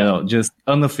podcast, just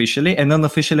unofficially. And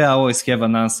unofficially, I always have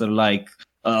an answer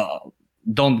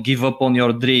don't give up on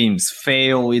your dreams,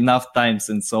 fail enough times,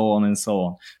 and so on and so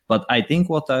on. But I think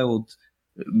what I would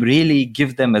really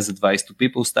give them as advice to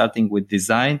people starting with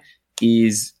design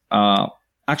is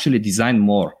actually design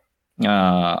more.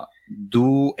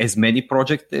 Do as many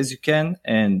projects as you can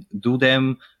and do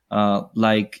them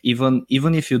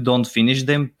even if you don't finish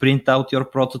them, print out your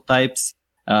prototypes,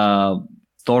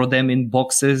 store them in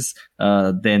boxes,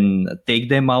 then take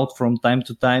them out from time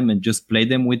to time and just play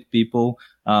them with people.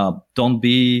 Don't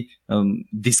be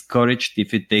discouraged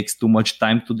if it takes too much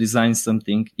time to design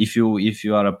something. If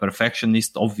you are a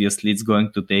perfectionist, obviously it's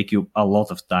going to take you a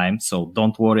lot of time, so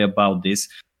don't worry about this.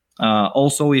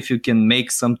 Also, if you can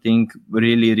make something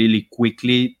really, really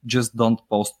quickly, just don't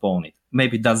postpone it.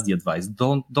 Maybe that's the advice.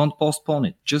 Don't postpone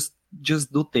it. Just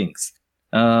do things.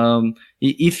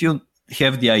 If you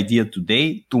have the idea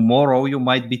today. Tomorrow you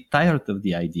might be tired of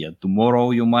the idea.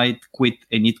 Tomorrow you might quit,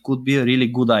 and it could be a really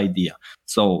good idea.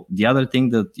 So the other thing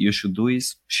that you should do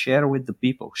is share with the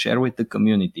people, share with the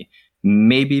community.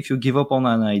 Maybe if you give up on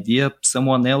an idea,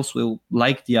 someone else will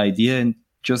like the idea and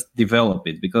just develop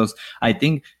it. Because I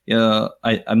think,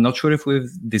 I'm not sure if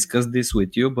we've discussed this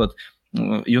with you, but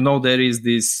there is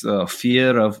this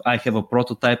fear of, I have a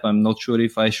prototype. I'm not sure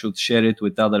if I should share it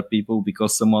with other people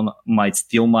because someone might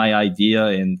steal my idea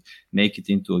and make it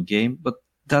into a game. But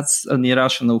that's an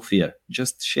irrational fear.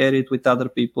 Just share it with other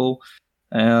people.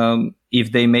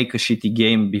 If they make a shitty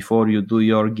game before you do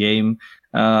your game,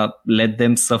 let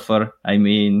them suffer. I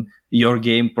mean, your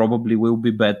game probably will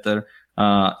be better.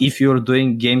 If you're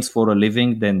doing games for a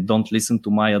living, then don't listen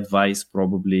to my advice,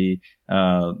 probably.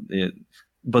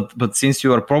 But since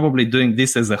you are probably doing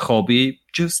this as a hobby,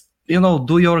 just,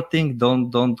 do your thing.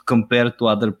 Don't compare to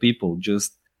other people.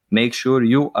 Just make sure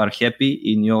you are happy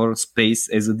in your space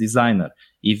as a designer.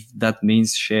 If that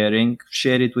means sharing,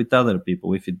 share it with other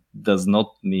people. If it does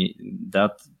not mean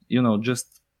that,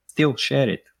 just still share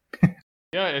it.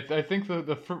 Yeah, I think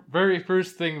the very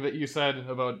first thing that you said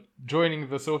about joining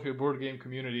the Sofia board game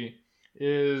community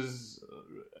is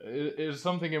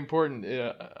something important.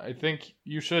 I think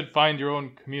you should find your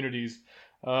own communities,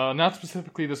 not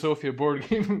specifically the Sofia board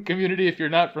game community if you're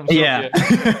not from Sofia,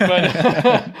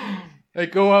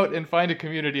 but go out and find a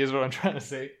community is what I'm trying to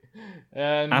say.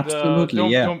 And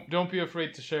absolutely, don't be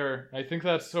afraid to share. I think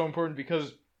that's so important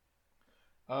because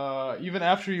even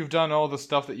after you've done all the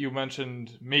stuff that you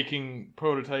mentioned, making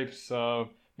prototypes,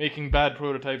 making bad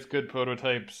prototypes, good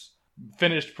prototypes,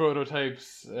 finished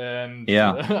prototypes, and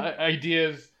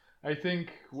ideas, I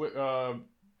think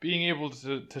being able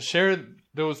to share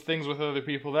those things with other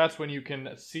people, that's when you can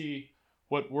see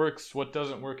what works, what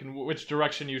doesn't work, and which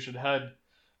direction you should head,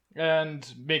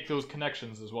 and make those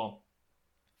connections as well.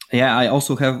 Yeah, I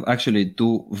also have actually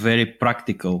two very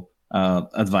practical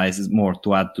advices more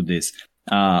to add to this.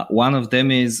 One of them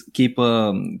is keep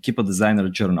a designer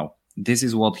journal. This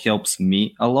is what helps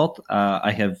me a lot.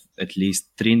 I have at least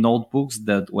 3 notebooks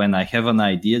that when I have an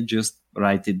idea, just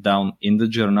write it down in the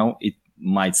journal. It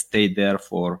might stay there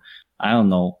for, I don't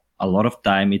know, a lot of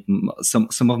time.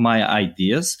 Some of my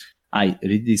ideas I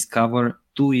rediscover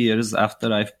 2 years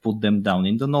after I've put them down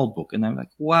in the notebook. And I'm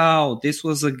like, wow, this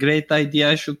was a great idea.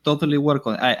 I should totally work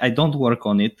on it. I don't work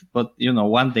on it, but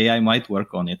one day I might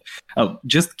work on it.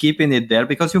 Just keeping it there,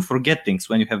 because you forget things.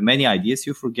 When you have many ideas,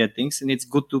 you forget things, and it's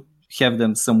good to have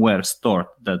them somewhere stored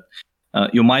that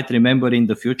you might remember in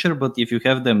the future. But if you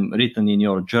have them written in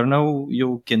your journal,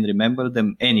 you can remember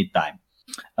them anytime.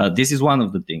 This is one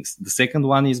of the things. The second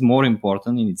one is more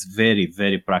important, and it's very,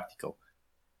 very practical.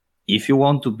 If you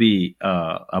want to be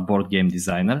a board game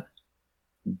designer,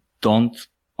 don't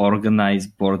organize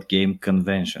board game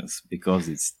conventions, because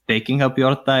it's taking up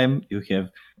your time. You have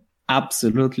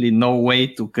absolutely no way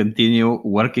to continue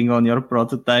working on your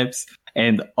prototypes.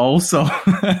 And also,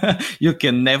 you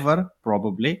can never,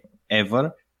 probably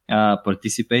ever,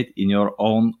 participate in your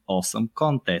own awesome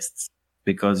contests,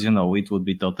 because, it would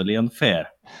be totally unfair.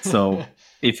 So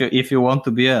if you want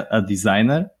to be a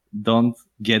designer, don't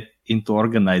get into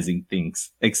organizing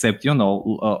things, except,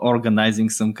 organizing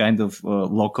some kind of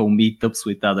local meetups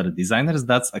with other designers.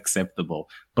 That's acceptable,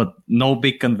 but no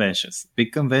big conventions.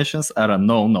 Big conventions are a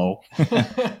no-no.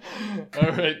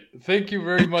 All right. Thank you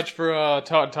very much for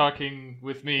talking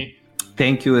with me.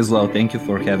 Thank you as well. Thank you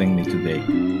for having me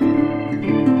today.